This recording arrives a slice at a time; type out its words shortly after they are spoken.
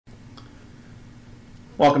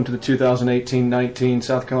Welcome to the 2018-19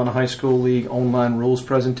 South Carolina High School League online rules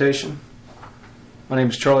presentation. My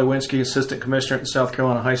name is Charlie Winsky, Assistant Commissioner at the South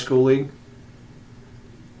Carolina High School League.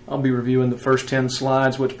 I'll be reviewing the first 10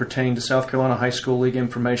 slides which pertain to South Carolina High School League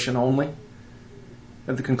information only.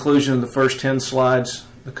 At the conclusion of the first 10 slides,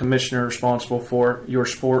 the Commissioner responsible for your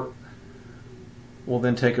sport will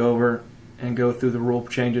then take over and go through the rule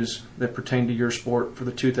changes that pertain to your sport for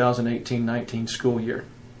the 2018-19 school year.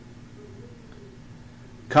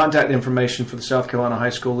 Contact information for the South Carolina High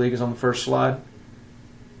School League is on the first slide.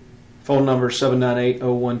 Phone number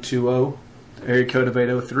 798-0120, area code of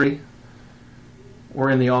 803. We're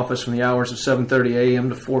in the office from the hours of 7:30 a.m.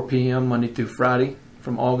 to 4 p.m. Monday through Friday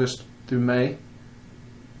from August through May.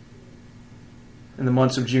 In the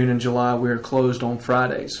months of June and July, we are closed on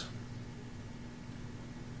Fridays.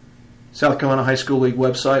 South Carolina High School League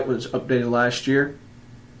website was updated last year.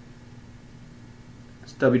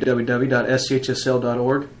 It's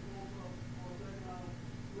www.schsl.org.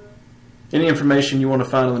 Any information you want to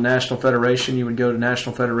find on the National Federation, you would go to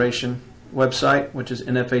National Federation website, which is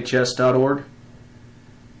NFHS.org.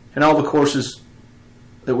 And all the courses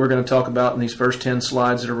that we're going to talk about in these first 10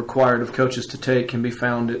 slides that are required of coaches to take can be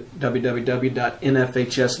found at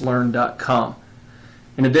www.nfhslearn.com.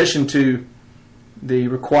 In addition to the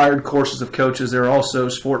required courses of coaches, there are also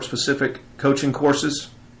sport-specific coaching courses,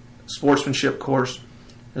 sportsmanship course,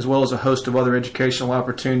 as well as a host of other educational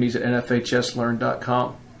opportunities at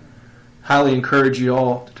nfhslearn.com. Highly encourage you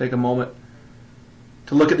all to take a moment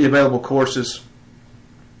to look at the available courses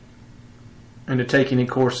and to take any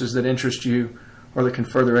courses that interest you or that can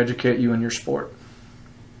further educate you in your sport.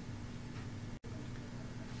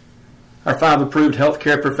 Our 5 approved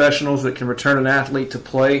healthcare professionals that can return an athlete to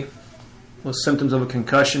play with symptoms of a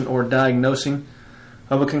concussion or diagnosing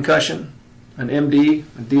of a concussion: an MD,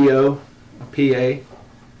 a DO, a PA,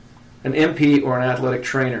 an MP, or an athletic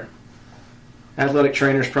trainer. Athletic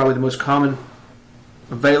trainer is probably the most common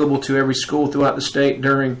available to every school throughout the state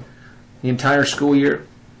during the entire school year.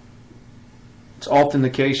 It's often the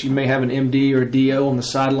case you may have an MD or a DO on the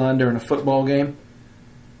sideline during a football game.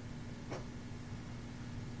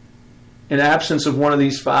 In absence of one of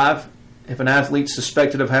these 5, if an athlete's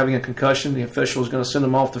suspected of having a concussion, the official is going to send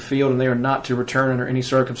them off the field and they are not to return under any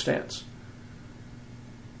circumstance.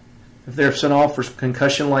 If they're sent off for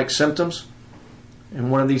concussion-like symptoms and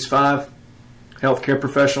one of these 5 healthcare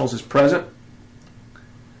professionals is present,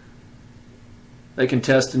 they can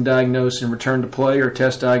test and diagnose and return to play, or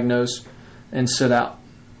test, diagnose, and sit out.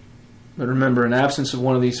 But remember, in absence of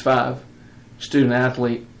one of these 5, student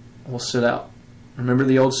athlete will sit out. Remember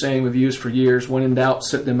the old saying we've used for years: when in doubt,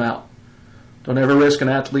 sit them out. Don't ever risk an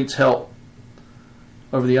athlete's health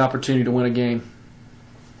over the opportunity to win a game.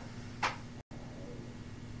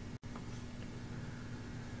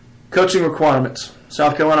 Coaching requirements.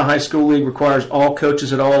 South Carolina High School League requires all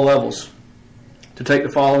coaches at all levels to take the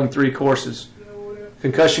following 3 courses: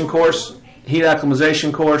 concussion course, heat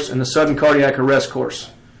acclimatization course, and the sudden cardiac arrest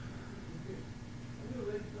course.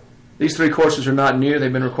 These 3 courses are not new.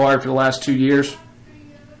 They've been required for the last 2 years.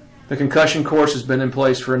 The concussion course has been in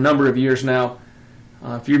place for a number of years now.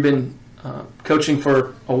 If you've been coaching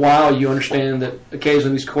for a while, you understand that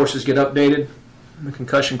occasionally these courses get updated. The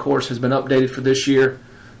concussion course has been updated for this year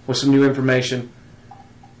with some new information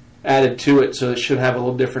added to it, so it should have a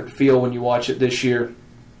little different feel when you watch it this year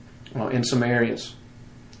in some areas.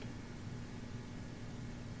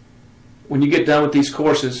 When you get done with these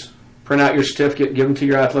courses, print out your certificate, give them to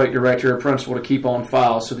your athletic director or principal to keep on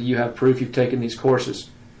file so that you have proof you've taken these courses.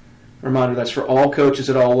 Reminder, that's for all coaches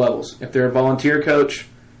at all levels. If they're a volunteer coach,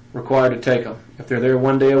 required to take them. If they're there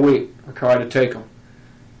 1 day a week, required to take them.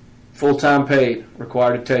 Full-time paid,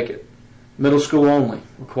 required to take it. Middle school only,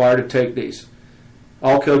 required to take these.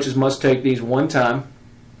 All coaches must take these 1 time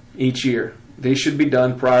each year. These should be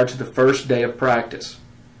done prior to the first day of practice.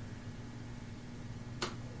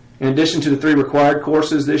 In addition to the 3 required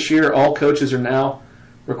courses this year, all coaches are now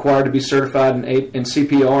required to be certified in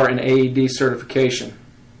CPR and AED certification.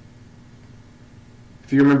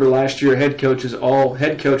 If you remember last year, all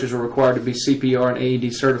head coaches were required to be CPR and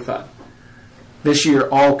AED certified. This year,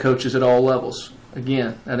 all coaches at all levels.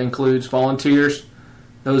 Again, that includes volunteers,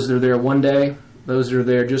 those that are there 1 day, those that are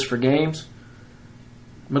there just for games.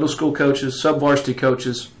 Middle school coaches, sub-varsity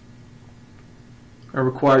coaches are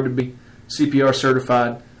required to be CPR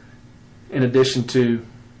certified, in addition to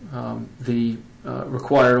the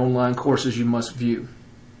required online courses you must view.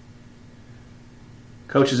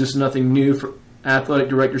 Coaches, this is nothing new. Athletic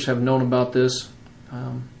directors have known about this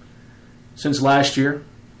since last year.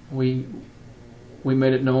 We we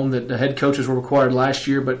made it known that the head coaches were required last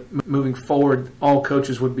year, but moving forward, all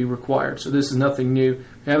coaches would be required. So this is nothing new.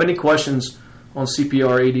 If you have any questions on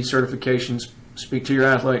CPR AD certifications, speak to your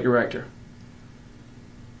athletic director.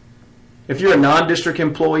 If you're a non-district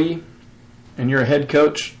employee and you're a head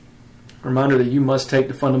coach, reminder that you must take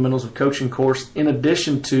the Fundamentals of Coaching course in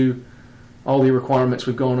addition to all the requirements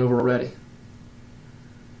we've gone over already.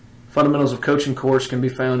 Fundamentals of Coaching course can be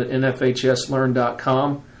found at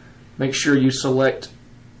NFHSlearn.com. Make sure you select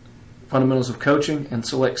Fundamentals of Coaching and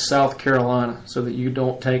select South Carolina so that you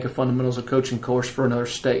don't take a Fundamentals of Coaching course for another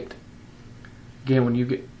state. Again, when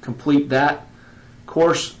you complete that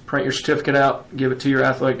course, print your certificate out, give it to your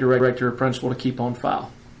athletic director or principal to keep on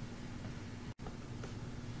file.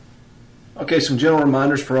 Okay, some general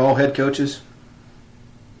reminders for all head coaches.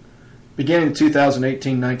 Beginning the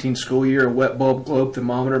 2018-19 school year, a wet bulb globe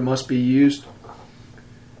thermometer must be used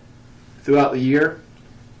throughout the year.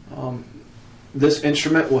 This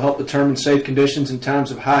instrument will help determine safe conditions in times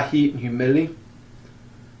of high heat and humidity.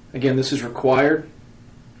 Again, this is required.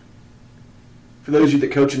 For those of you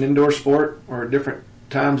that coach an indoor sport or at different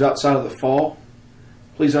times outside of the fall,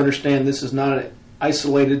 please understand this is not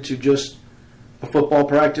isolated to just a football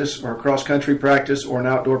practice or a cross-country practice or an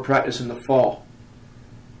outdoor practice in the fall.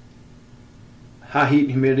 High heat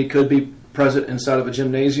and humidity could be present inside of a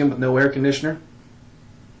gymnasium with no air conditioner.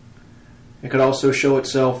 It could also show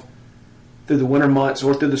itself through the winter months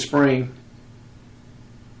or through the spring,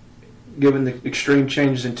 given the extreme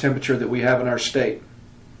changes in temperature that we have in our state.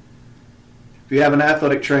 If you have an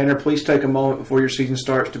athletic trainer, please take a moment before your season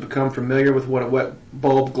starts to become familiar with what a wet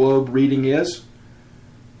bulb globe reading is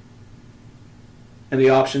and the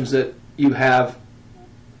options that you have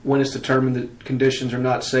when it's determined that conditions are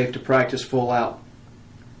not safe to practice full out.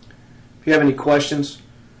 If you have any questions,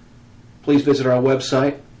 please visit our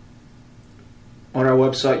website. On our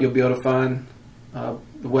website, you'll be able to find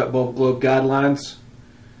the wet bulb globe guidelines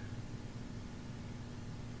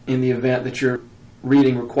in the event that your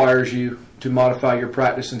reading requires you to modify your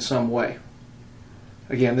practice in some way.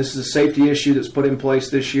 Again, this is a safety issue that's put in place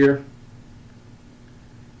this year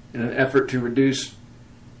in an effort to reduce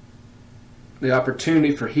the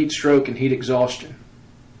opportunity for heat stroke and heat exhaustion.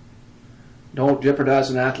 Don't jeopardize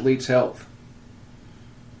an athlete's health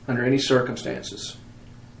under any circumstances.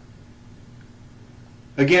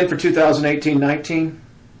 Again, for 2018-19,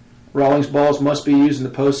 Rawlings balls must be used in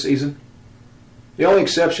the postseason. The only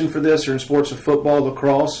exception for this are in sports of football,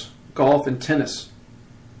 lacrosse, golf, and tennis.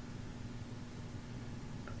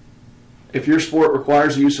 If your sport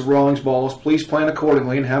requires the use of Rawlings balls, please plan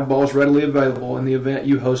accordingly and have balls readily available in the event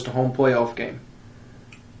you host a home playoff game.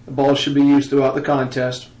 The balls should be used throughout the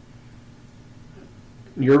contest.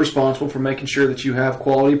 You're responsible for making sure that you have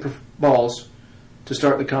quality balls to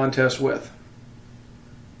start the contest with.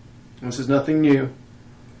 This is nothing new.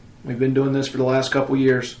 We've been doing this for the last couple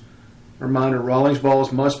years. Reminder, Rawlings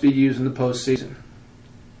balls must be used in the postseason.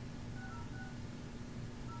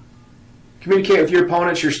 Communicate with your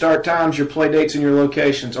opponents, your start times, your play dates, and your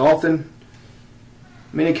locations. Often,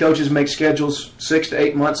 many coaches make schedules 6 to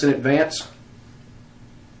 8 months in advance.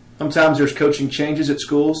 Sometimes there's coaching changes at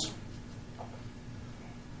schools.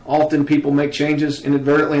 Often people make changes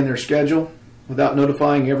inadvertently in their schedule without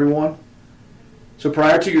notifying everyone. So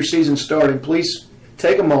prior to your season starting, please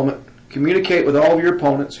take a moment, communicate with all of your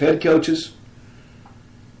opponents, head coaches,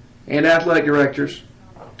 and athletic directors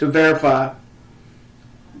to verify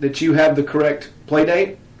that you have the correct play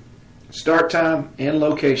date, start time, and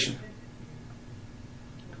location.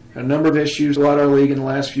 A number of issues throughout our league in the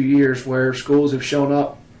last few years where schools have shown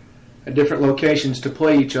up at different locations to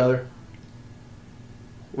play each other,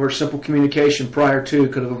 where simple communication prior to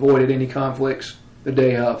could have avoided any conflicts the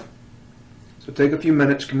day of. So take a few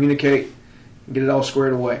minutes, communicate, and get it all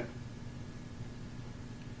squared away.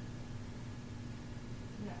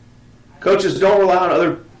 Coaches, don't rely on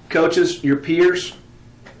other coaches, your peers,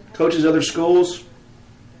 coaches other schools,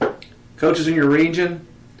 coaches in your region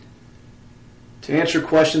to answer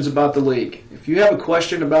questions about the league. If you have a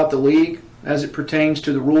question about the league as it pertains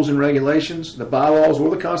to the rules and regulations, the bylaws,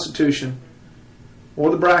 or the Constitution,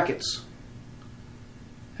 or the brackets,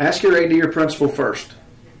 ask your AD or principal first.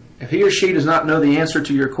 If he or she does not know the answer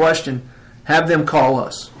to your question, have them call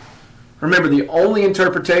us. Remember, the only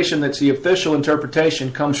interpretation that's the official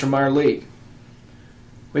interpretation comes from our league.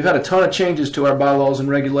 We've had a ton of changes to our bylaws and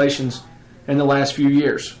regulations in the last few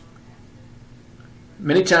years.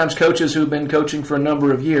 Many times coaches who've been coaching for a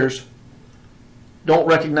number of years don't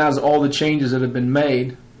recognize all the changes that have been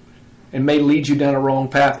made and may lead you down a wrong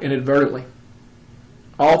path inadvertently.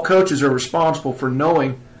 All coaches are responsible for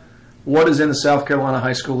knowing what is in the South Carolina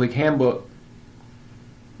High School League Handbook,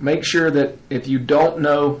 make sure that if you don't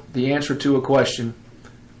know the answer to a question,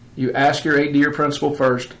 you ask your AD or principal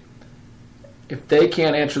first. If they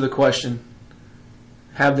can't answer the question,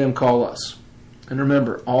 have them call us. And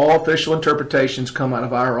remember, all official interpretations come out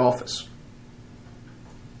of our office.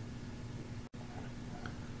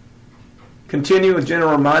 Continue with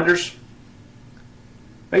general reminders.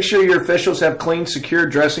 Make sure your officials have clean, secure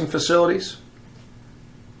dressing facilities,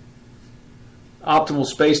 optimal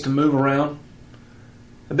space to move around.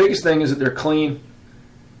 The biggest thing is that they're clean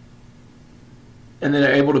and then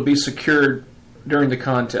they're able to be secured during the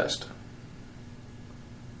contest.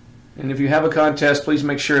 And if you have a contest, please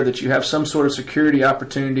make sure that you have some sort of security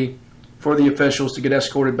opportunity for the officials to get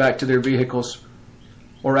escorted back to their vehicles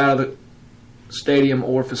or out of the stadium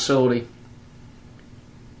or facility.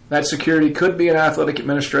 That security could be an athletic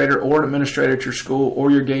administrator or an administrator at your school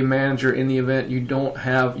or your game manager in the event you don't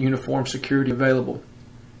have uniform security available.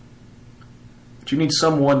 But you need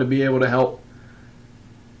someone to be able to help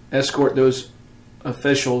escort those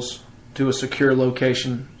officials to a secure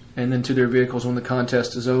location and then to their vehicles when the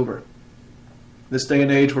contest is over. This day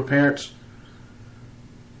and age where parents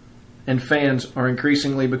and fans are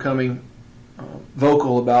increasingly becoming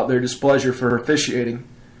vocal about their displeasure for officiating,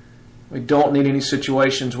 we don't need any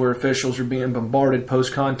situations where officials are being bombarded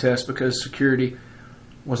post-contest because security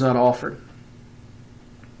was not offered.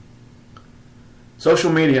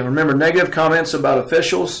 Social media. Remember, negative comments about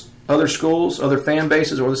officials, other schools, other fan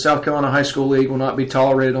bases, or the South Carolina High School League will not be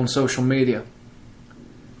tolerated on social media.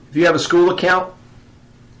 If you have a school account,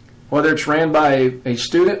 whether it's ran by a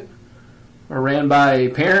student or ran by a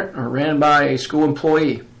parent or ran by a school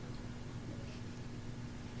employee,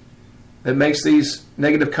 that makes these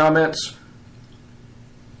negative comments,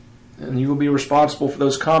 and you will be responsible for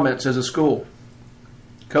those comments as a school.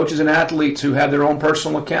 Coaches and athletes who have their own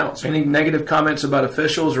personal accounts, any negative comments about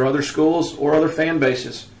officials or other schools or other fan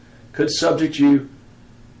bases could subject you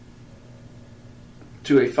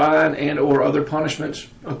to a fine and or other punishments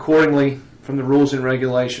accordingly from the rules and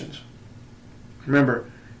regulations. Remember,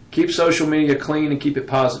 keep social media clean and keep it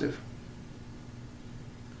positive.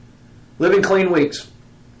 Living Clean Weeks.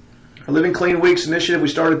 Our Living Clean Weeks initiative we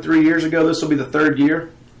started 3 years ago. This will be the third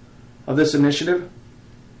year of this initiative.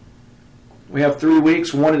 We have 3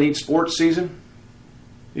 weeks, one in each sports season.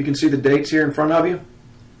 You can see the dates here in front of you.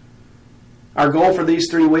 Our goal for these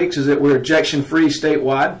 3 weeks is that we're ejection-free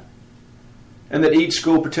statewide and that each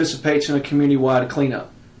school participates in a community-wide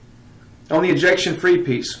cleanup. On the ejection-free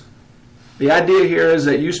piece, the idea here is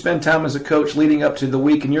that you spend time as a coach leading up to the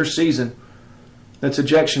week in your season that's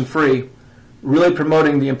ejection-free, really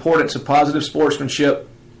promoting the importance of positive sportsmanship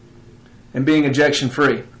and being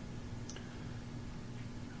ejection-free.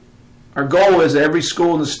 Our goal is that every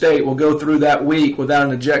school in the state will go through that week without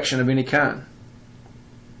an ejection of any kind.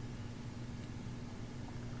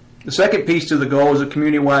 The second piece to the goal is a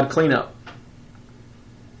community-wide cleanup.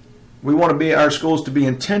 We want our schools to be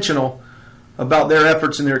intentional about their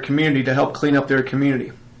efforts in their community to help clean up their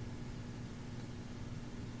community.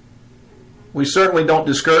 We certainly don't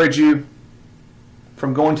discourage you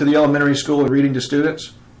from going to the elementary school and reading to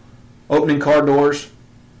students, opening car doors,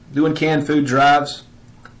 doing canned food drives,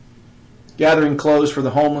 gathering clothes for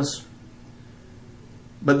the homeless.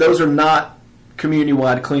 But those are not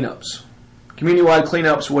community-wide cleanups. Community-wide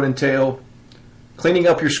cleanups would entail cleaning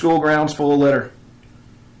up your school grounds full of litter,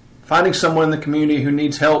 finding someone in the community who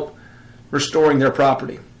needs help restoring their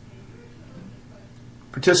property,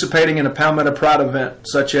 participating in a Palmetto Pride event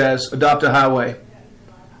such as Adopt a Highway.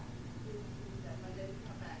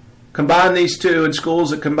 Combine these two, and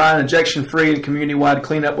schools that combine ejection-free and community-wide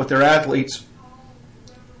cleanup with their athletes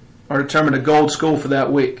are determined a gold school for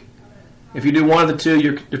that week. If you do one of the two,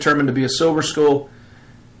 you're determined to be a silver school.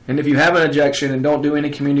 And if you have an ejection and don't do any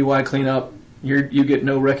community-wide cleanup, you get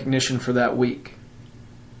no recognition for that week.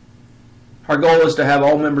 Our goal is to have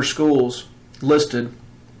all member schools listed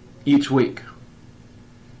each week.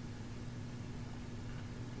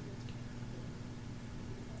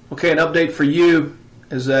 Okay, an update for you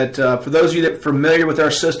is that for those of you that are familiar with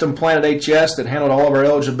our system, Planet HS, that handled all of our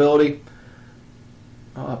eligibility,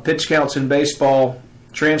 pitch counts in baseball,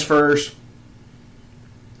 transfers,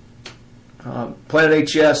 Planet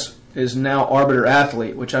HS is now Arbiter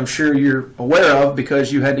Athlete, which I'm sure you're aware of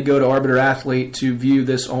because you had to go to Arbiter Athlete to view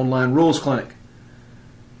this online rules clinic.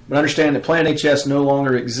 But understand that Planet HS no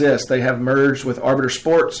longer exists. They have merged with Arbiter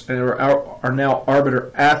Sports and are now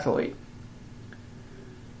Arbiter Athlete.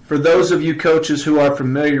 For those of you coaches who are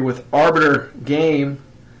familiar with Arbiter Game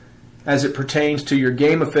as it pertains to your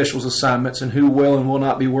game officials assignments and who will and will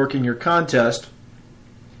not be working your contest,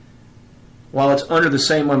 while it's under the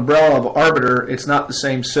same umbrella of Arbiter, it's not the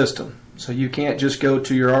same system. So you can't just go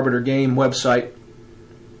to your Arbiter Game website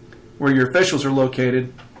where your officials are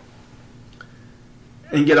located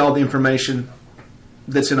and get all the information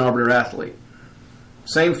that's in Arbiter Athlete.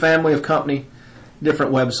 Same family of company,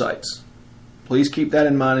 different websites. Please keep that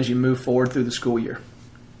in mind as you move forward through the school year.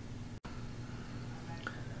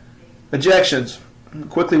 Ejections. I'll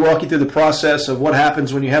quickly walk you through the process of what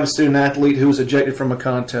happens when you have a student athlete who is ejected from a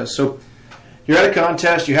contest. So you're at a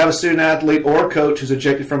contest, you have a student athlete or a coach who's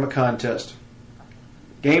ejected from a contest.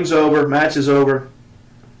 Game's over, match is over.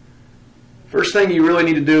 First thing you really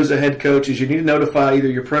need to do as a head coach is you need to notify either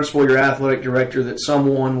your principal or your athletic director that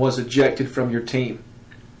someone was ejected from your team.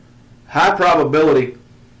 High probability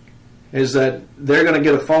is that they're going to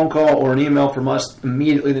get a phone call or an email from us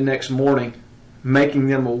immediately the next morning making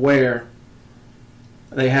them aware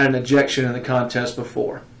they had an ejection in the contest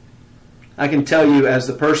before. I can tell you, as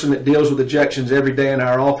the person that deals with ejections every day in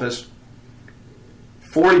our office,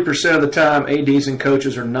 40% of the time ADs and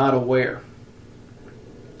coaches are not aware.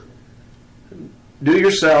 Do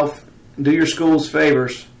yourself, do your schools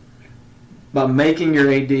favors by making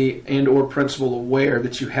your AD and or principal aware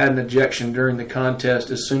that you had an ejection during the contest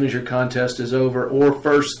as soon as your contest is over or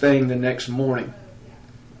first thing the next morning.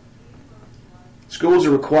 Schools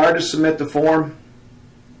are required to submit the form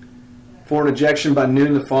for an ejection by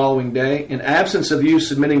noon the following day. In absence of you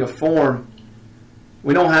submitting a form,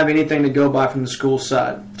 we don't have anything to go by from the school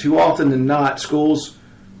side. Too often than not, schools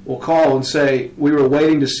will call and say, we were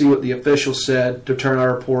waiting to see what the official said to turn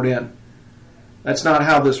our report in. That's not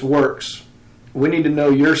how this works. We need to know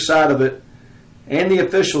your side of it and the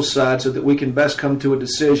official side so that we can best come to a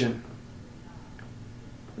decision.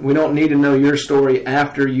 We don't need to know your story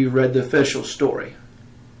after you read the official story.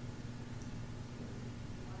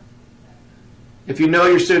 If you know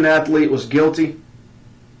your student athlete was guilty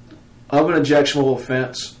of an ejectionable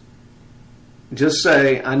offense, just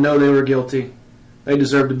say, I know they were guilty. They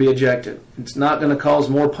deserve to be ejected. It's not going to cause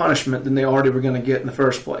more punishment than they already were going to get in the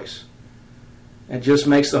first place. It just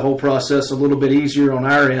makes the whole process a little bit easier on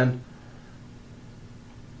our end.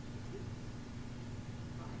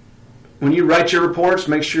 When you write your reports,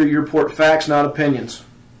 make sure you report facts, not opinions.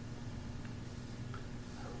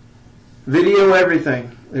 Video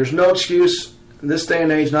everything. There's no excuse in this day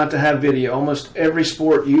and age not to have video. Almost every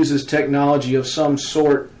sport uses technology of some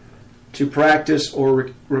sort to practice or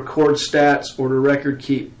record stats or to record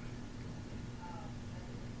keep.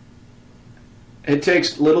 It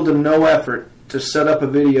takes little to no effort to set up a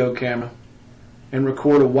video camera and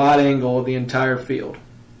record a wide angle of the entire field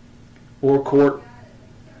or court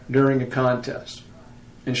during a contest.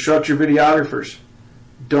 Instruct your videographers.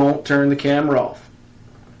 Don't turn the camera off.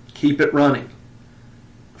 Keep it running.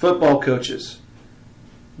 Football coaches.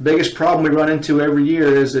 Biggest problem we run into every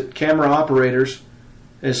year is that camera operators,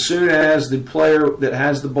 as soon as the player that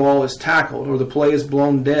has the ball is tackled or the play is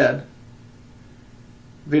blown dead,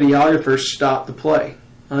 videographers stop the play.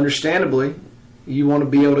 Understandably, you want to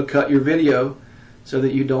be able to cut your video so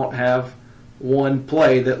that you don't have one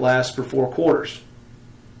play that lasts for 4 quarters.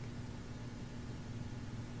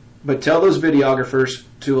 But tell those videographers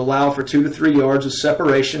to allow for 2 to 3 yards of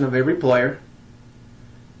separation of every player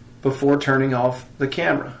before turning off the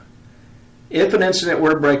camera. If an incident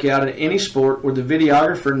were to break out in any sport where the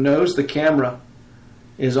videographer knows the camera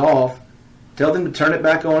is off, tell them to turn it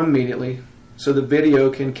back on immediately so the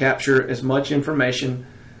video can capture as much information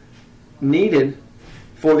needed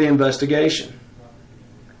for the investigation.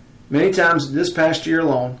 Many times this past year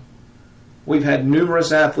alone, we've had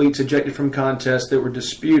numerous athletes ejected from contests that were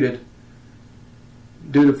disputed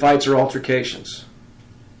due to fights or altercations.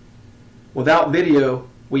 Without video,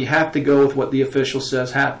 we have to go with what the official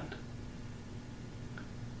says happened.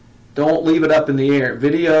 Don't leave it up in the air.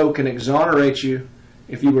 Video can exonerate you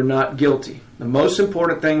if you were not guilty. The most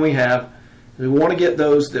important thing we have is we want to get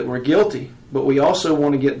those that were guilty, but we also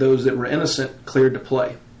want to get those that were innocent cleared to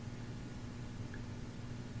play.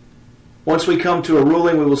 Once we come to a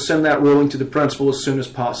ruling, we will send that ruling to the principal as soon as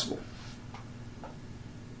possible.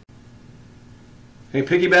 Okay,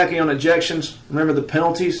 piggybacking on ejections, remember the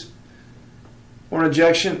penalties for an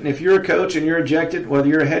ejection. If you're a coach and you're ejected, whether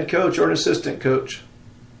you're a head coach or an assistant coach,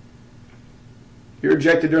 you're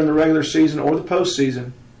ejected during the regular season or the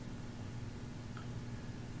postseason,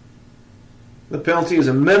 the penalty is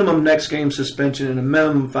a minimum next game suspension and a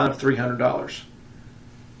minimum fine of $300.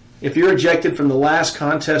 If you're ejected from the last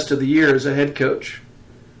contest of the year as a head coach,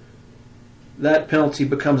 that penalty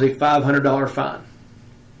becomes a $500 fine.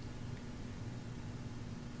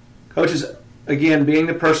 Coaches, again, being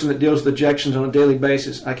the person that deals with ejections on a daily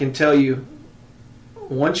basis, I can tell you,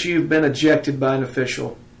 once you've been ejected by an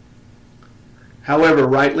official, however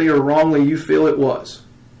rightly or wrongly you feel it was,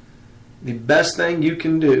 the best thing you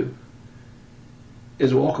can do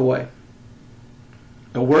is walk away.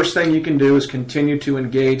 The worst thing you can do is continue to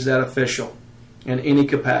engage that official in any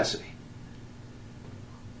capacity.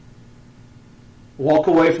 Walk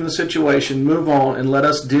away from the situation, move on, and let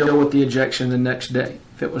us deal with the ejection the next day.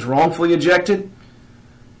 If it was wrongfully ejected,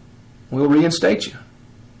 we'll reinstate you.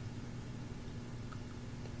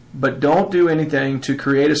 But don't do anything to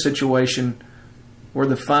create a situation where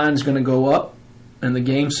the fine's going to go up and the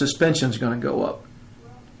game suspension's going to go up.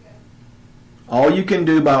 All you can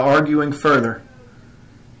do by arguing further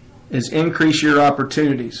is increase your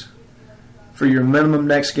opportunities for your minimum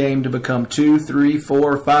next game to become 2, 3,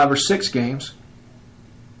 4, 5, or 6 games,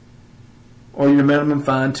 or your minimum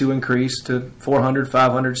fine to increase to 400,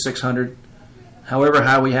 500, 600, however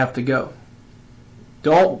high we have to go.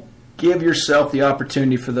 Don't give yourself the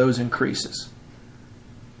opportunity for those increases.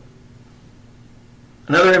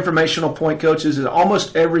 Another informational point, coaches, is that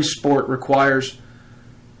almost every sport requires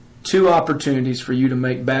 2 opportunities for you to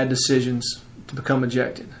make bad decisions to become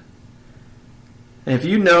ejected. And if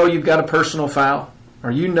you know you've got a personal foul,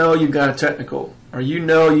 or you know you've got a technical, or you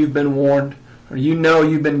know you've been warned, or you know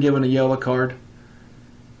you've been given a yellow card,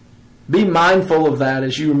 be mindful of that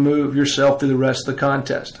as you move yourself through the rest of the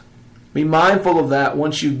contest. Be mindful of that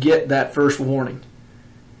once you get that first warning.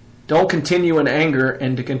 Don't continue in anger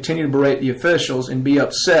and to continue to berate the officials and be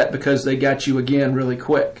upset because they got you again really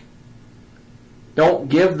quick. Don't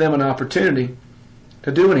give them an opportunity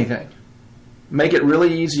to do anything. Make it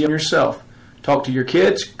really easy on yourself. Talk to your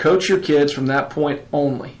kids, coach your kids from that point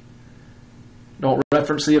only. Don't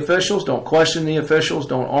reference the officials, don't question the officials,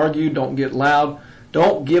 don't argue, don't get loud.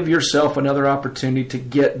 Don't give yourself another opportunity to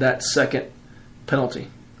get that second penalty.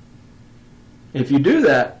 If you do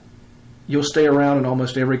that, you'll stay around in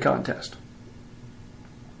almost every contest.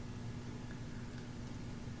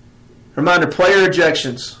 Reminder, player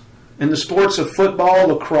ejections. In the sports of football,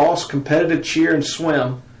 lacrosse, competitive cheer, and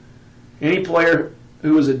swim, any player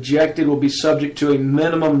who is ejected will be subject to a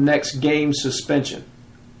minimum next game suspension.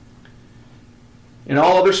 In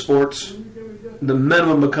all other sports, the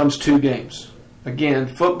minimum becomes 2 games. Again,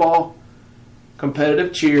 football,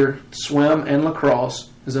 competitive cheer, swim, and lacrosse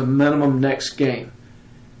is a minimum next game.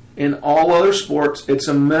 In all other sports, it's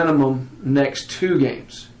a minimum next 2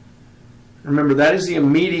 games. Remember, that is the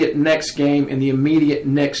immediate next game and the immediate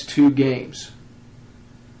next 2 games.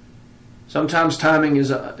 Sometimes timing is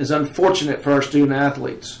unfortunate for our student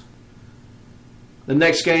athletes. The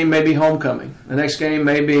next game may be homecoming. The next game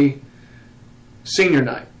may be senior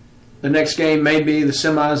night. The next game may be the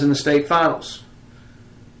semis and the state finals.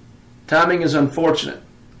 Timing is unfortunate.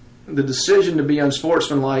 The decision to be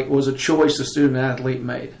unsportsmanlike was a choice the student athlete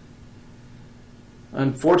made.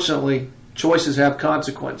 Unfortunately, choices have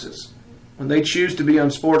consequences. When they choose to be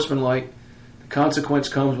unsportsmanlike, the consequence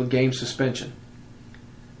comes with game suspension.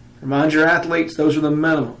 Remind your athletes, those are the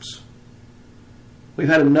minimums. We've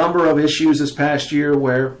had a number of issues this past year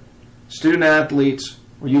where student athletes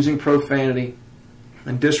were using profanity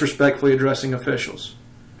and disrespectfully addressing officials.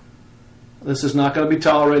 This is not going to be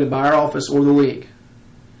tolerated by our office or the league.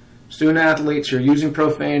 Student athletes who are using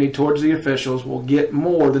profanity towards the officials will get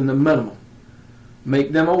more than the minimum.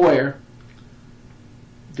 Make them aware.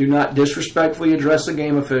 Do not disrespectfully address a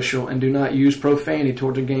game official and do not use profanity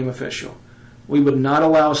towards a game official. We would not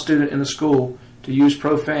allow a student in a school to use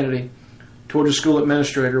profanity towards a school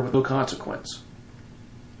administrator with no consequence.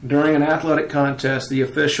 During an athletic contest, the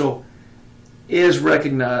official is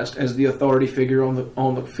recognized as the authority figure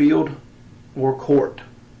on the field or court.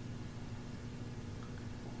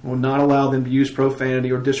 We will not allow them to use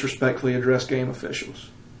profanity or disrespectfully address game officials.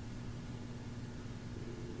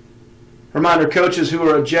 Reminder, coaches who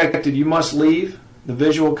are ejected, you must leave the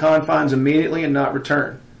visual confines immediately and not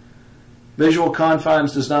return. Visual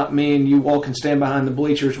confines does not mean you walk and stand behind the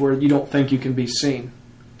bleachers where you don't think you can be seen.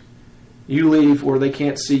 You leave where they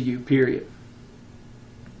can't see you, period.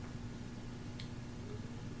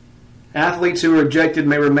 Athletes who are ejected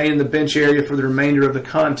may remain in the bench area for the remainder of the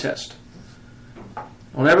contest.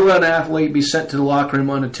 Don't ever let an athlete be sent to the locker room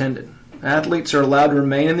unattended. Athletes are allowed to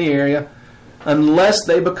remain in the area unless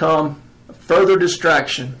they become a further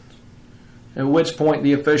distraction, at which point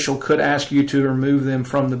the official could ask you to remove them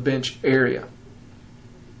from the bench area.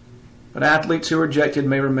 But athletes who are ejected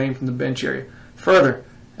may remain from the bench area. Further,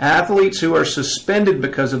 athletes who are suspended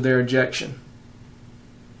because of their ejection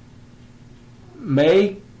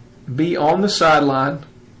may be on the sideline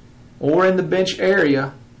or in the bench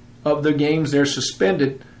area of the games they're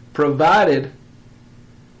suspended, provided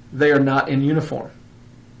they are not in uniform.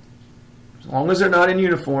 As long as they're not in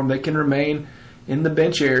uniform, they can remain in the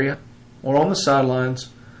bench area or on the sidelines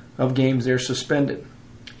of games they're suspended.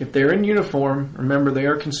 If they're in uniform, remember they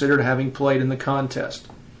are considered having played in the contest.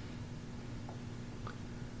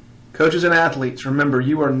 Coaches and athletes, remember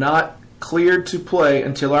you are not cleared to play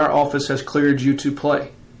until our office has cleared you to play.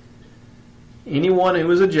 Anyone who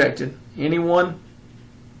is ejected, anyone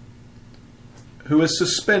who is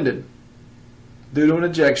suspended due to an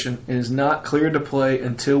ejection is not cleared to play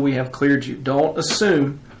until we have cleared you. Don't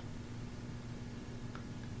assume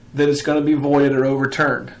that it's going to be voided or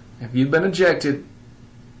overturned. If you've been ejected,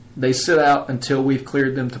 they sit out until we've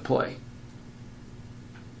cleared them to play.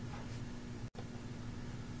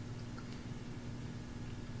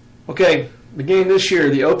 Okay, beginning this year,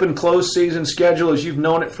 the open-close season schedule as you've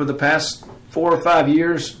known it for the past 4 or 5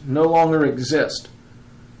 years no longer exists.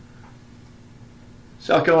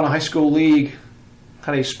 South Carolina High School League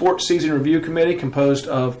had a sports season review committee composed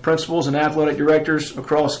of principals and athletic directors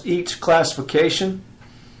across each classification.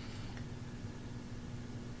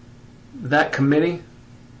 That committee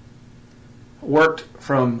worked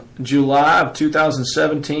from July of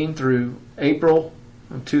 2017 through April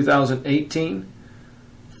of 2018,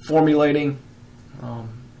 formulating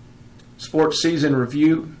sports season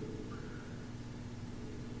review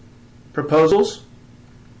proposals.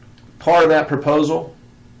 Part of that proposal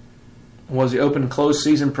was the open and closed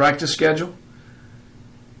season practice schedule.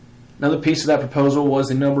 Another piece of that proposal was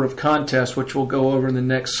the number of contests, which we'll go over in the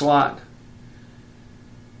next slide.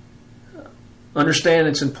 Understand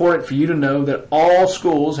it's important for you to know that all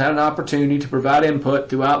schools had an opportunity to provide input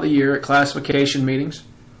throughout the year at classification meetings.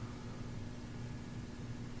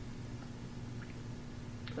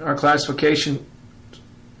 Our classification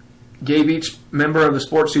gave each member of the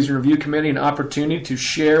Sports Season Review Committee an opportunity to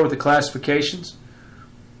share with the classifications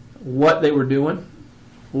what they were doing,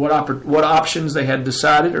 what options they had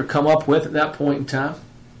decided or come up with at that point in time.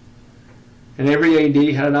 And every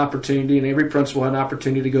AD had an opportunity, and every principal had an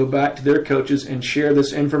opportunity to go back to their coaches and share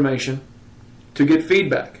this information to get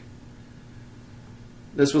feedback.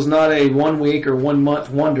 This was not a 1 week or 1 month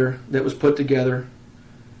wonder that was put together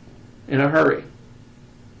in a hurry.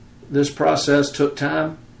 This process took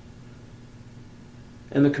time,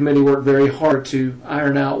 and the committee worked very hard to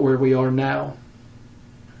iron out where we are now.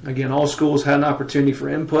 Again, all schools had an opportunity for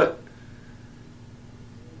input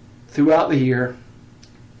throughout the year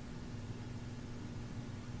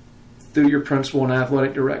through your principal and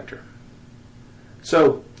athletic director.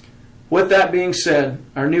 So, with that being said,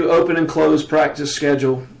 our new open and closed practice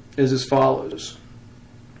schedule is as follows.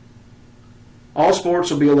 All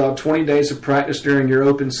sports will be allowed 20 days of practice during your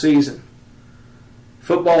open season.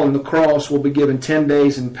 Football and lacrosse will be given 10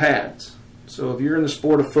 days in pads. So if you're in the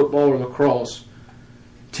sport of football or lacrosse,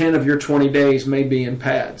 10 of your 20 days may be in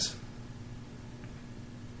pads.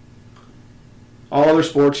 All other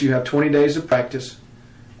sports, you have 20 days of practice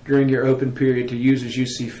during your open period to use as you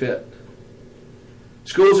see fit.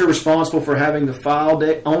 Schools are responsible for having on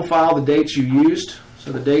file the dates you used.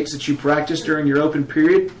 So the dates that you practiced during your open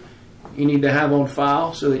period, you need to have on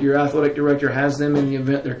file so that your athletic director has them in the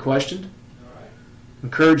event they're questioned.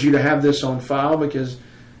 Encourage you to have this on file because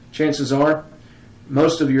chances are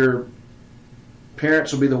most of your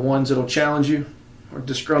parents will be the ones that will challenge you, or a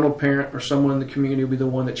disgruntled parent or someone in the community will be the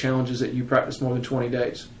one that challenges that you practice more than 20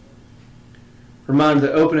 days. Reminder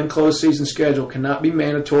that open and closed season schedule cannot be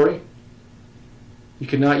mandatory. You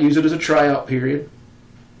cannot use it as a tryout period,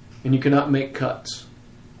 and you cannot make cuts.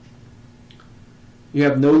 You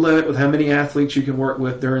have no limit with how many athletes you can work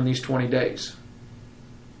with during these 20 days.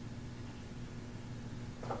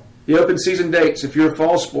 The open season dates, if you're a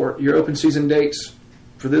fall sport, your open season dates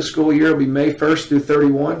for this school year will be May 1st through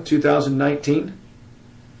 31, 2019.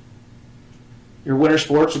 Your winter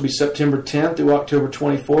sports will be September 10th through October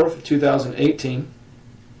 24th, 2018.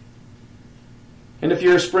 And if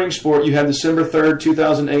you're a spring sport, you have December 3rd,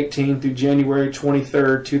 2018 through January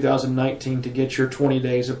 23rd, 2019 to get your 20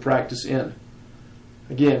 days of practice in.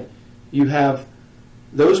 Again, you have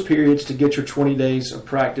those periods to get your 20 days of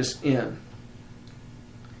practice in.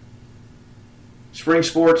 Spring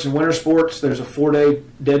sports and winter sports, there's a 4-day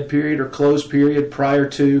dead period or closed period prior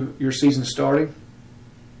to your season starting.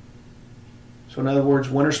 So in other words,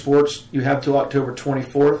 winter sports, you have till October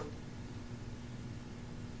 24th,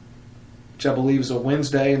 which I believe is a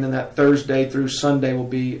Wednesday, and then that Thursday through Sunday will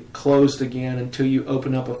be closed again until you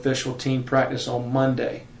open up official team practice on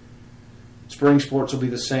Monday. Spring sports will be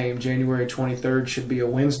the same. January 23rd should be a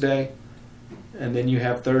Wednesday, and then you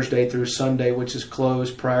have Thursday through Sunday, which is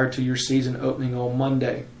closed prior to your season opening on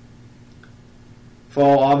Monday.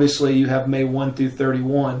 Fall, obviously, you have May 1 through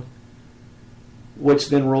 31, which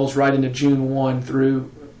then rolls right into June 1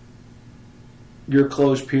 through your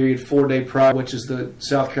closed period 4-day prior, which is the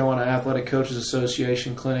South Carolina Athletic Coaches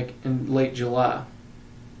Association Clinic in late July.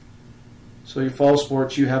 So your fall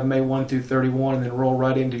sports, you have May 1 through 31 and then roll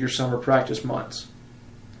right into your summer practice months.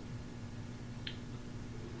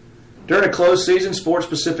 During a closed season,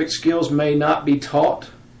 sport-specific skills may not be taught.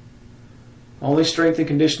 Only strength and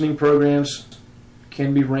conditioning programs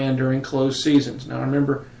can be ran during closed seasons. Now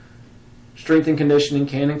remember, strength and conditioning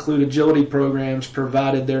can include agility programs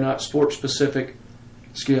provided they're not sport-specific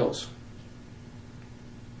skills.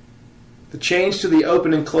 The change to the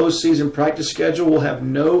open and closed season practice schedule will have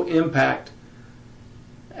no impact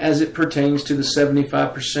as it pertains to the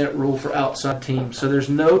 75% rule for outside teams. So there's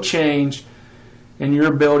no change in your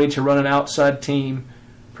ability to run an outside team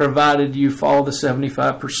provided you follow the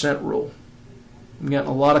 75% rule. I'm getting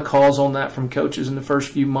a lot of calls on that from coaches in the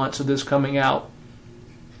first few months of this coming out.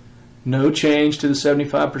 No change to the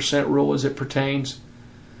 75% rule as it pertains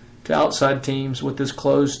to outside teams with this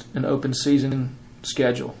closed and open season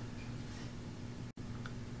schedule.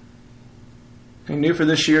 And new for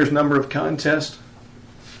this year's number of contests.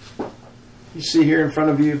 You see here in front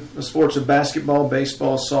of you the sports of basketball,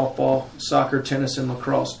 baseball, softball, soccer, tennis, and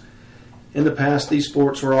lacrosse. In the past, these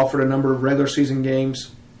sports were offered a number of regular season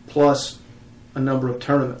games plus a number of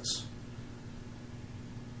tournaments.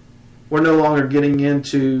 We're no longer getting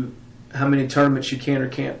into how many tournaments you can or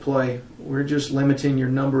can't play. We're just limiting your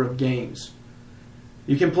number of games.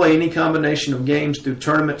 You can play any combination of games through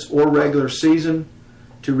tournaments or regular season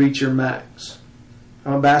to reach your max.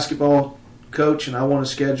 I'm a basketball coach and I want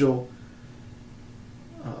to schedule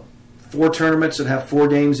 4 tournaments that have 4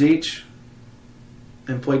 games each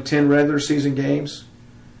and play 10 regular season games.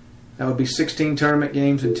 That would be 16 tournament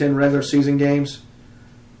games and 10 regular season games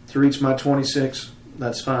to reach my 26.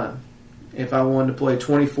 That's fine. If I wanted to play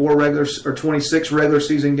 26 regular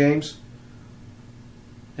season games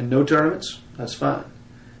and no tournaments, that's fine.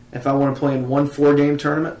 If I want to play in one 4-game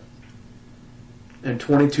tournament and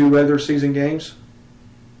 22 regular season games,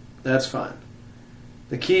 that's fine.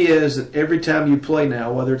 The key is that every time you play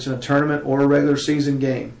now, whether it's in a tournament or a regular season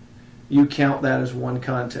game, you count that as one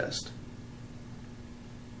contest.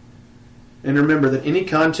 And remember that any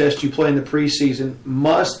contest you play in the preseason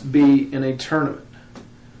must be in a tournament.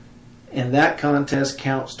 And that contest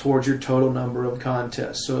counts towards your total number of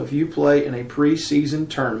contests. So if you play in a preseason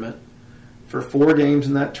tournament for 4 games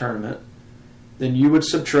in that tournament, then you would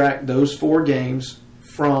subtract those 4 games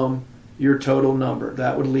from your total number.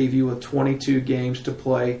 That would leave you with 22 games to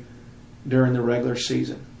play during the regular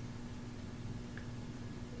season.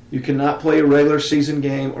 You cannot play a regular season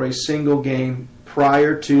game or a single game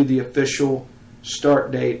prior to the official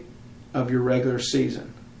start date of your regular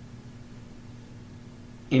season.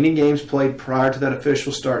 Any games played prior to that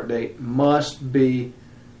official start date must be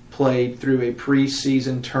played through a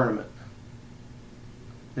preseason tournament.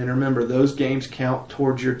 And remember, those games count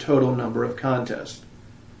towards your total number of contests.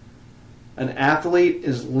 An athlete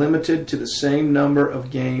is limited to the same number of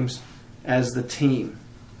games as the team.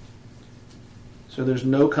 So there's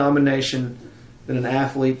no combination that an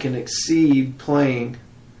athlete can exceed playing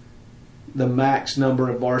the max number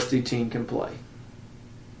a varsity team can play.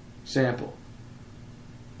 Example,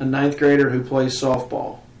 a 9th grader who plays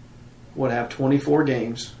softball would have 24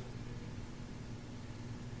 games.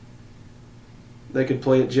 They could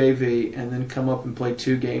play at JV and then come up and play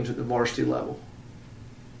 2 games at the varsity level.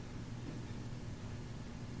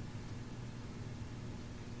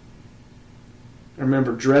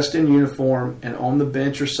 Remember, dressed in uniform and on the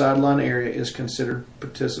bench or sideline area is considered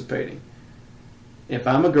participating. If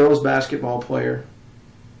I'm a girls basketball player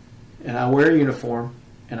and I wear a uniform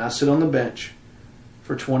and I sit on the bench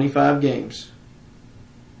for 25 games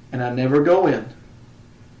and I never go in,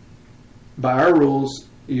 by our rules,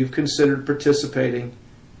 you've considered participating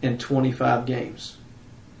in 25 games.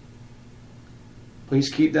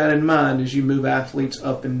 Please keep that in mind as you move athletes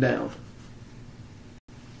up and down.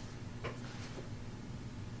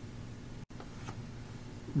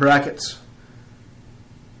 Brackets.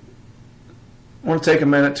 I want to take a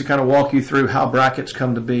minute to kind of walk you through how brackets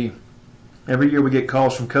come to be. Every year we get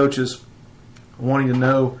calls from coaches wanting to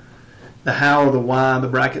know the how or the why the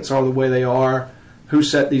brackets are the way they are, who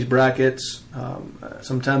set these brackets.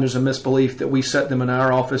 Sometimes there's a misbelief that we set them in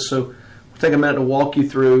our office, so we'll take a minute to walk you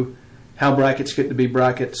through how brackets get to be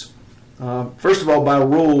brackets. First of all, by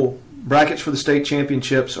rule, brackets for the state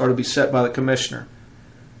championships are to be set by the commissioner.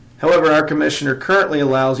 However, our commissioner currently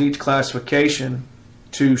allows each classification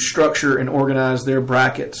to structure and organize their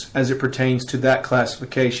brackets as it pertains to that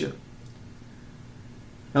classification.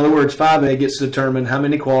 In other words, 5A gets to determine how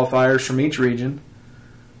many qualifiers from each region,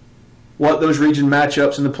 what those region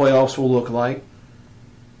matchups in the playoffs will look like,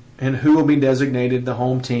 and who will be designated the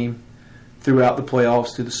home team throughout the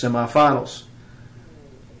playoffs to the semifinals.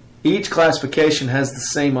 Each classification has the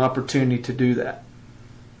same opportunity to do that.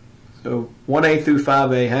 So 1A through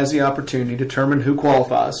 5A has the opportunity to determine who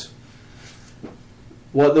qualifies,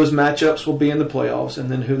 what those matchups will be in the playoffs,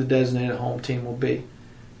 and then who the designated home team will be.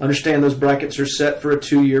 Understand those brackets are set for a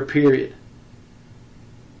 2-year period.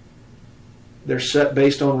 They're set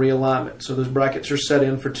based on realignment. So those brackets are set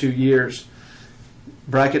in for 2 years.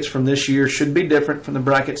 Brackets from this year should be different from the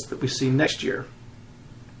brackets that we see next year.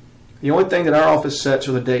 The only thing that our office sets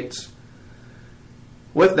are the dates.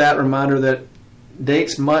 With that, reminder that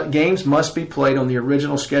games must be played on the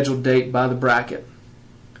original scheduled date by the bracket.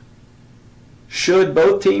 Should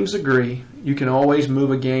both teams agree, you can always move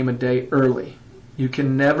a game a day early. You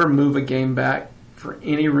can never move a game back for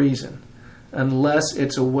any reason unless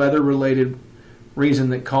it's a weather-related reason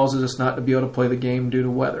that causes us not to be able to play the game due to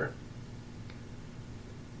weather.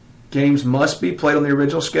 Games must be played on the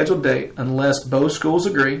original scheduled date unless both schools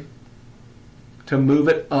agree to move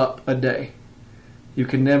it up a day. You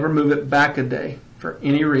can never move it back a day for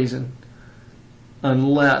any reason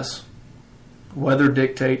unless weather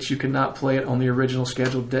dictates you cannot play it on the original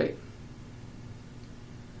scheduled date.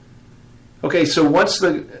 Okay, so once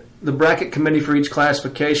the bracket committee for each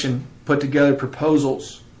classification put together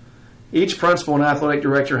proposals, each principal and athletic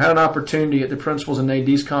director had an opportunity at the principals and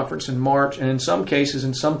ADs conference in March, and in some cases,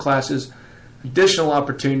 in some classes, additional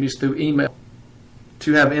opportunities through email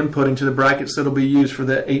to have input into the brackets that will be used for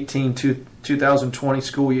the 18 to 2020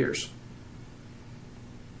 school years.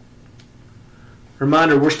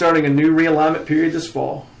 Reminder, we're starting a new realignment period this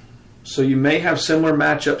fall, so you may have similar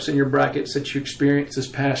matchups in your brackets that you experienced this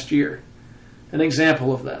past year. An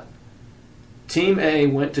example of that: Team A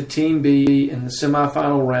went to Team B in the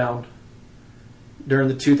semifinal round during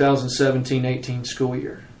the 2017-18 school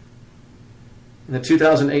year. In the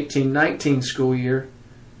 2018-19 school year,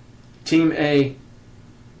 Team A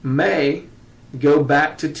may go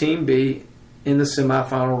back to Team B in the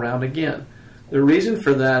semifinal round again. The reason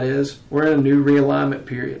for that is we're in a new realignment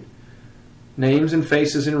period. Names and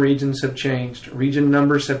faces in regions have changed. Region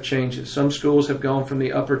numbers have changed. Some schools have gone from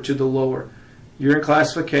the upper to the lower. Your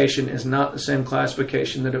classification is not the same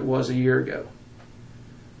classification that it was a year ago.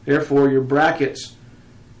 Therefore, your brackets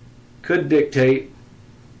could dictate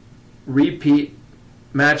repeat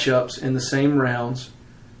matchups in the same rounds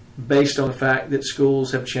based on the fact that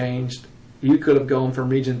schools have changed. You could have gone from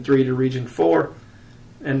Region 3 to Region 4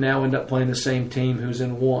 and now end up playing the same team who's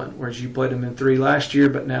in 1, whereas you played them in 3 last year,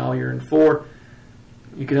 but now you're in 4.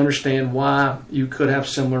 You can understand why you could have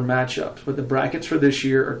similar matchups. But the brackets for this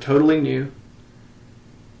year are totally new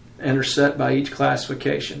and are set by each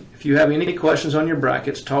classification. If you have any questions on your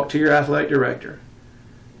brackets, talk to your athletic director,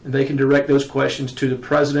 and they can direct those questions to the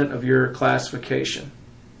president of your classification.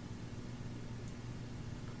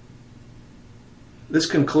 This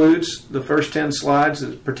concludes the first 10 slides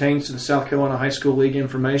that pertains to the South Carolina High School League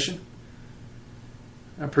information.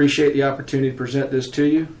 I appreciate the opportunity to present this to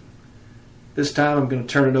you. This time I'm going to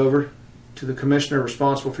turn it over to the commissioner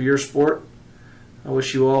responsible for your sport. I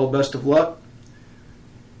wish you all the best of luck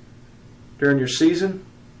during your season,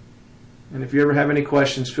 and if you ever have any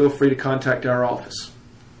questions, feel free to contact our office.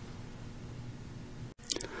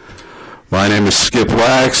 My name is Skip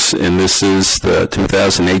Wax, and this is the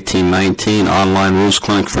 2018-19 online rules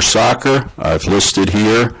clinic for soccer. I've listed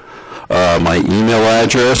here my email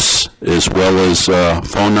address as well as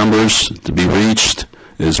phone numbers to be reached,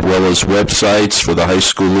 as well as websites for the high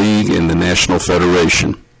school league and the National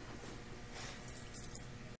Federation.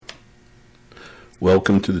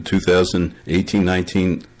 Welcome to the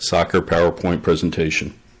 2018-19 soccer PowerPoint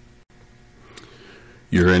presentation.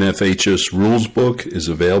 Your NFHS rules book is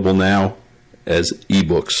available now as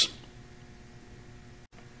ebooks.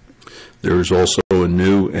 There is also a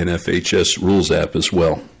new NFHS rules app as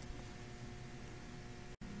well.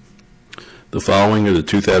 The following are the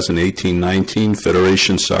 2018-19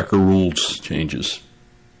 Federation Soccer rules changes.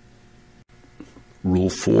 Rule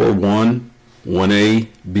 4.1,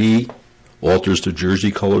 1A-B alters the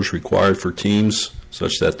jersey colors required for teams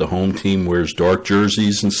such that the home team wears dark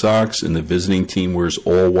jerseys and socks and the visiting team wears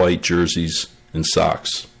all white jerseys and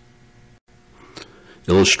socks.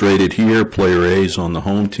 Illustrated here, player A is on the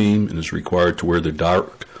home team and is required to wear the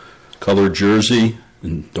dark colored jersey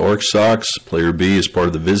and dark socks. Player B, as part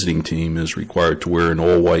of the visiting team, is required to wear an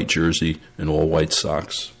all-white jersey and all-white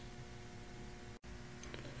socks.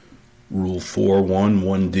 Rule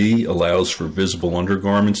 4.1.1d allows for visible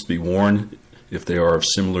undergarments to be worn if they are of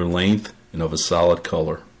similar length and of a solid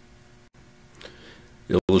color.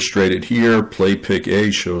 Illustrated here, play pick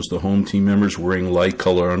A shows the home team members wearing light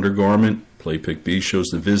color undergarment. Play pick B shows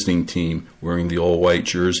the visiting team wearing the all-white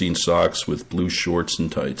jersey and socks with blue shorts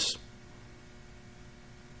and tights.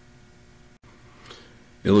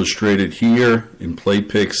 Illustrated here in play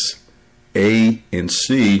picks A and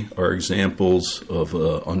C are examples of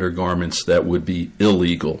undergarments that would be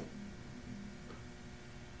illegal,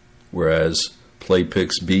 whereas play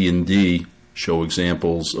picks B and D show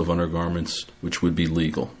examples of undergarments which would be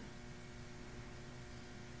legal.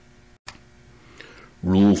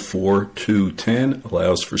 Rule 4.2.10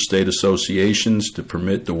 allows for state associations to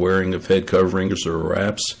permit the wearing of head coverings or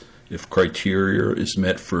wraps if criteria is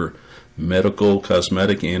met for medical,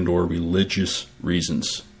 cosmetic, and/or religious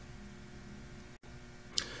reasons.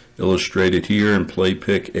 Illustrated here in play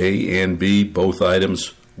pick A and B, both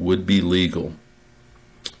items would be legal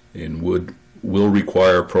and will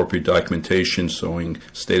require appropriate documentation showing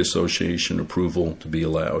state association approval to be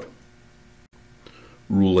allowed.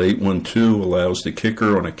 Rule 8.1.2 allows the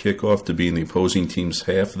kicker on a kickoff to be in the opposing team's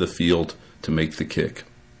half of the field to make the kick.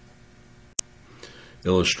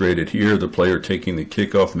 Illustrated here, the player taking the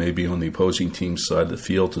kickoff may be on the opposing team's side of the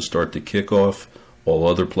field to start the kickoff. All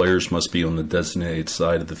other players must be on the designated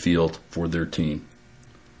side of the field for their team.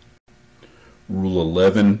 Rule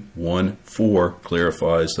 11.1.4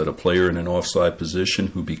 clarifies that a player in an offside position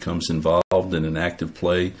who becomes involved in an active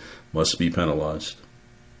play must be penalized.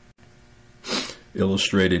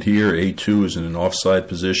 Illustrated here, A2 is in an offside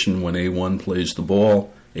position when A1 plays the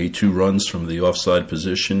ball. A2 runs from the offside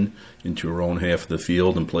position into her own half of the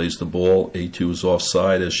field and plays the ball. A2 is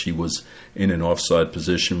offside as she was in an offside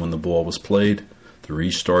position when the ball was played. The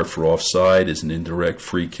restart for offside is an indirect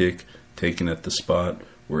free kick taken at the spot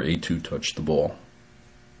where A2 touched the ball.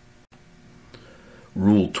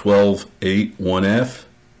 Rule 12.8.1f,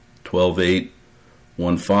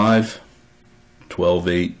 12.8.1.5,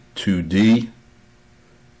 12.8.2d,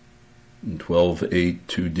 and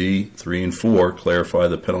 12.8.2d 3 and 4 clarify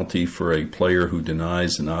the penalty for a player who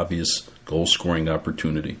denies an obvious goal-scoring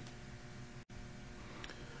opportunity.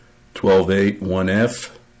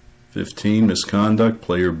 12.8.1f, 15, misconduct.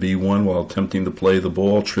 Player B1, while attempting to play the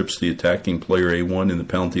ball, trips the attacking player A1 in the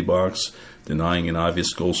penalty box, denying an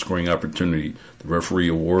obvious goal-scoring opportunity. The referee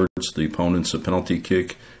awards the opponents a penalty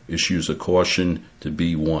kick, issues a caution to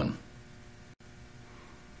B1.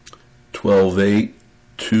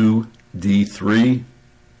 12.8.2d3,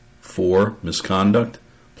 4, misconduct.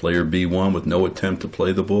 Player B1, with no attempt to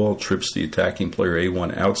play the ball, trips the attacking player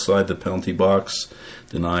A1 outside the penalty box,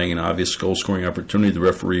 denying an obvious goal-scoring opportunity. The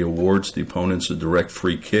referee awards the opponents a direct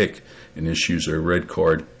free kick and issues a red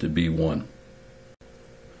card to B1.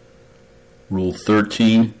 Rule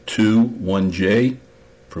 13.2.1j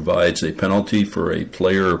provides a penalty for a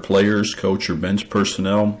player or players, coach or bench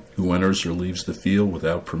personnel who enters or leaves the field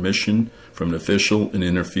without permission from an official and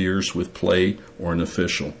interferes with play or an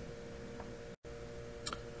official.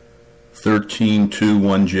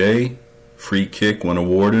 13.2.1j, free kick when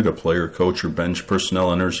awarded. A player, coach, or bench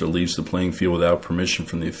personnel enters or leaves the playing field without permission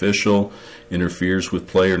from the official, interferes with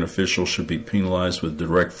play, or an official should be penalized with a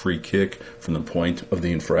direct free kick from the point of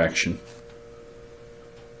the infraction.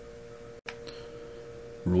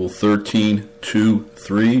 Rule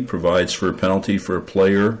 13.2.3 provides for a penalty for a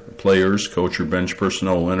player, players, coach, or bench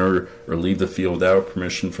personnel who enter or leave the field without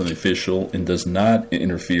permission from the official and does not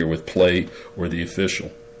interfere with play or the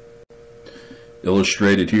official.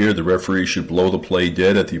 Illustrated here, the referee should blow the play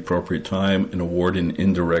dead at the appropriate time and award an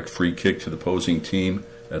indirect free kick to the opposing team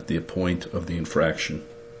at the point of the infraction.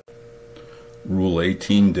 Rule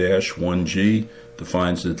 18-1G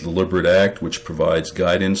defines the deliberate act, which provides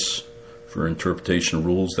guidance for interpretation of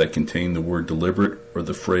rules that contain the word deliberate or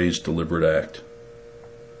the phrase deliberate act.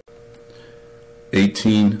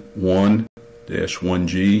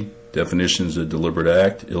 18.1-1G definitions of deliberate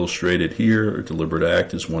act. Illustrated here, a deliberate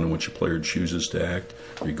act is one in which a player chooses to act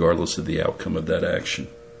regardless of the outcome of that action.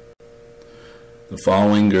 The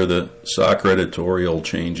following are the soccer editorial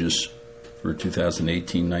changes for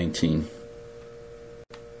 2018-19.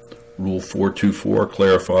 Rule 4.2.4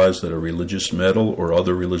 clarifies that a religious medal or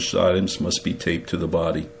other religious items must be taped to the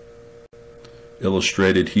body.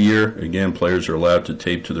 Illustrated here, again, players are allowed to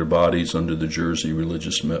tape to their bodies under the jersey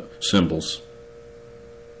religious symbols.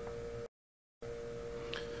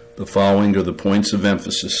 The following are the points of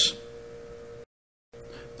emphasis.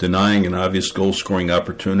 Denying an obvious goal-scoring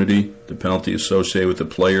opportunity. The penalty associated with a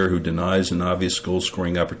player who denies an obvious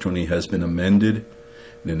goal-scoring opportunity has been amended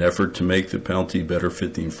in an effort to make the penalty better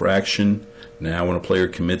fit the infraction. Now, when a player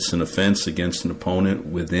commits an offense against an opponent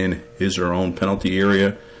within his or her own penalty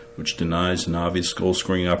area, which denies an obvious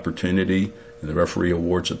goal-scoring opportunity, and the referee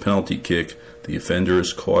awards a penalty kick, the offender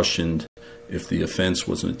is cautioned if the offense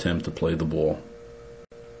was an attempt to play the ball.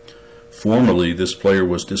 Formerly, this player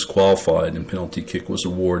was disqualified and penalty kick was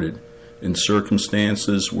awarded. In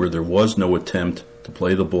circumstances where there was no attempt to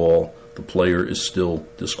play the ball, the player is still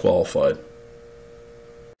disqualified.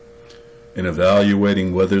 In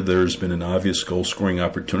evaluating whether there has been an obvious goal-scoring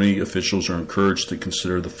opportunity, officials are encouraged to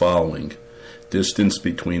consider the following: distance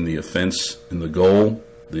between the offense and the goal.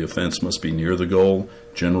 The offense must be near the goal.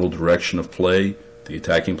 General direction of play. The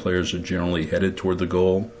attacking players are generally headed toward the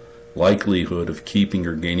goal. Likelihood of keeping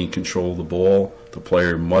or gaining control of the ball. The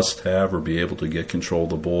player must have or be able to get control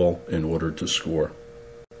of the ball in order to score.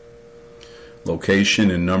 Location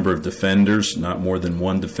and number of defenders. Not more than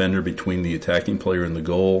one defender between the attacking player and the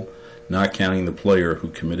goal. Not counting the player who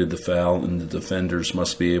committed the foul, and the defenders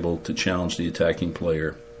must be able to challenge the attacking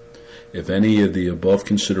player. If any of the above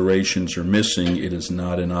considerations are missing, it is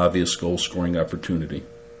not an obvious goal-scoring opportunity.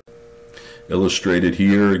 Illustrated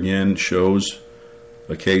here again shows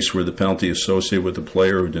a case where the penalty associated with the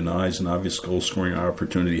player who denies an obvious goal-scoring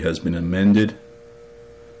opportunity has been amended.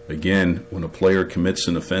 Again, when a player commits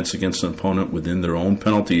an offense against an opponent within their own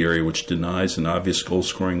penalty area which denies an obvious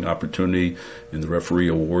goal-scoring opportunity and the referee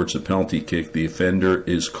awards a penalty kick, the offender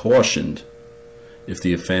is cautioned if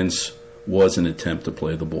the offense was an attempt to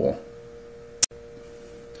play the ball.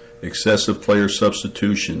 Excessive player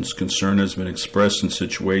substitutions. Concern has been expressed in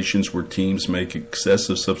situations where teams make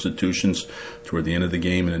excessive substitutions toward the end of the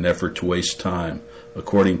game in an effort to waste time.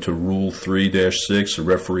 According to Rule 3-6, a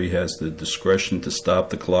referee has the discretion to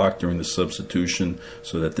stop the clock during the substitution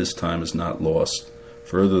so that this time is not lost.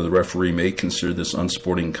 Further, the referee may consider this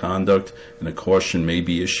unsporting conduct, and a caution may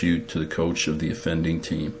be issued to the coach of the offending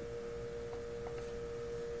team.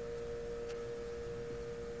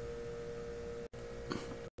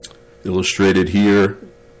 Illustrated here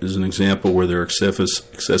is an example where there are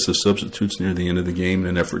excessive substitutes near the end of the game in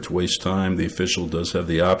an effort to waste time. The official does have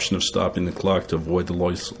the option of stopping the clock to avoid the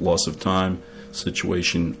loss of time.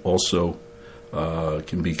 Situation also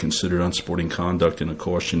can be considered unsporting conduct and a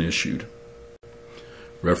caution issued.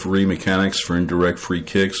 Referee mechanics for indirect free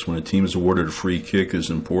kicks. When a team is awarded a free kick, it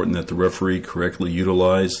is important that the referee correctly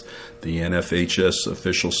utilize the NFHS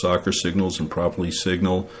official soccer signals and properly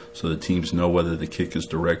signal so the teams know whether the kick is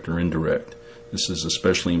direct or indirect. This is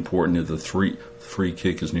especially important if the free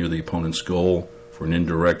kick is near the opponent's goal. For an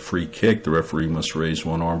indirect free kick, the referee must raise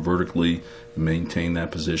one arm vertically and maintain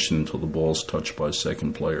that position until the ball is touched by a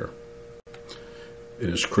second player. It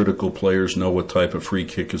is critical players know what type of free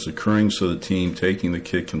kick is occurring so the team taking the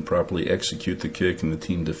kick can properly execute the kick, and the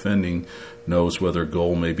team defending knows whether a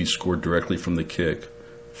goal may be scored directly from the kick.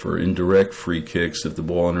 For indirect free kicks, if the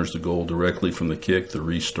ball enters the goal directly from the kick, the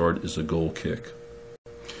restart is a goal kick.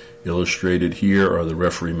 Illustrated here are the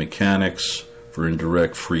referee mechanics for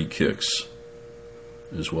indirect free kicks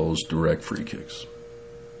as well as direct free kicks.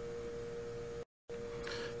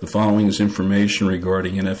 The following is information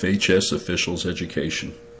regarding NFHS officials'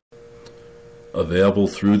 education. Available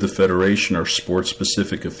through the Federation are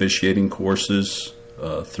sport-specific officiating courses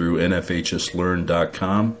through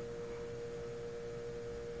NFHSlearn.com.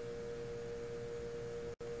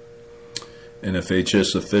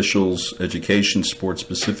 NFHS officials' education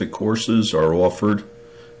sport-specific courses are offered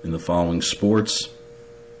in the following sports: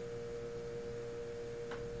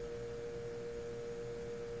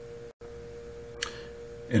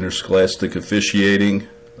 Interscholastic Officiating,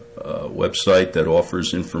 a website that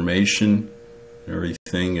offers information,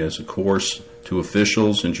 everything as a course to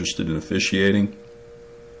officials interested in officiating.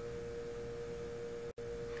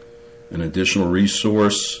 An additional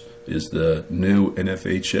resource is the new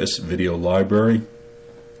NFHS video library.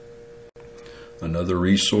 Another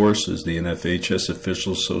resource is the NFHS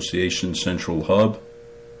Official Association Central Hub.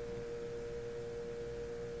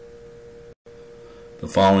 The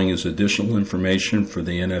following is additional information for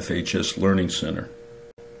the NFHS Learning Center.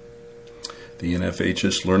 The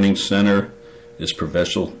NFHS Learning Center is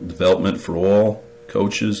professional development for all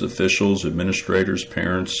coaches, officials, administrators,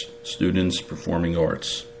 parents, students, performing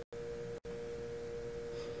arts.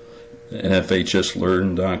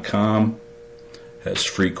 NFHSlearn.com has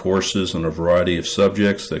free courses on a variety of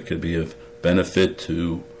subjects that could be of benefit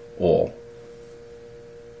to all.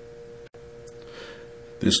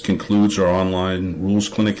 This concludes our online rules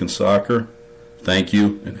clinic in soccer. Thank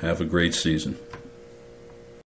you and have a great season.